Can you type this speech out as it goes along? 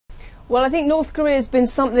Well, I think North Korea has been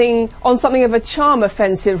on something of a charm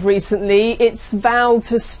offensive recently. It's vowed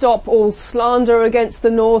to stop all slander against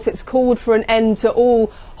the North. It's called for an end to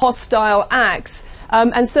all hostile acts.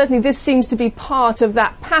 And certainly this seems to be part of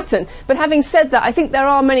that pattern. But having said that, I think there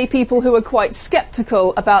are many people who are quite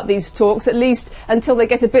sceptical about these talks, at least until they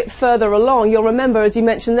get a bit further along. You'll remember, as you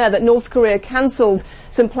mentioned there, that North Korea cancelled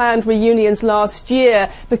some planned reunions last year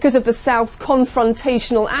because of the South's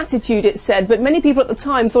confrontational attitude, it said. But many people at the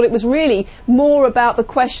time thought it was really more about the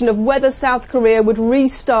question of whether South Korea would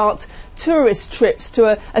restart tourist trips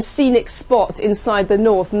to a scenic spot inside the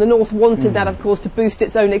North. And the North wanted that, of course, to boost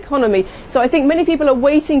its own economy. So I think many people are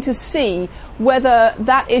waiting to see whether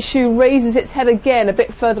that issue raises its head again a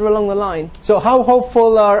bit further along the line. So how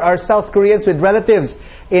hopeful are South Koreans with relatives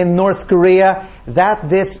in North Korea that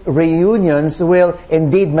these reunions will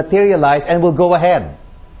indeed materialize and will go ahead?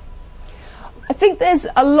 I think there's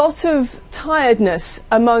a lot of tiredness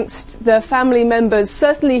amongst the family members,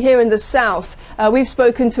 certainly here in the South. We've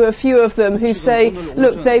spoken to a few of them who say,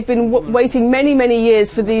 look, they've been waiting many, many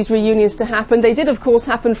years for these reunions to happen. They did, of course,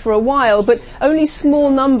 happen for a while, but only small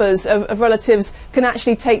numbers of relatives can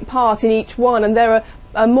actually take part in each one, and there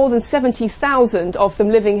are more than 70,000 of them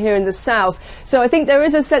living here in the South. So I think there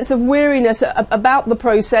is a sense of weariness about the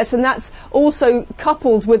process, and that's also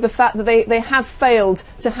coupled with the fact that they have failed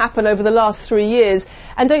to happen over the last 3 years.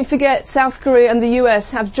 And don't forget, South Korea and the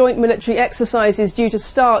US have joint military exercises due to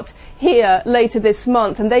start here later this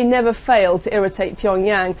month, and they never fail to irritate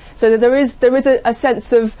Pyongyang. So there is a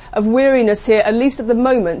sense of weariness here, at least at the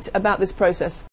moment, about this process.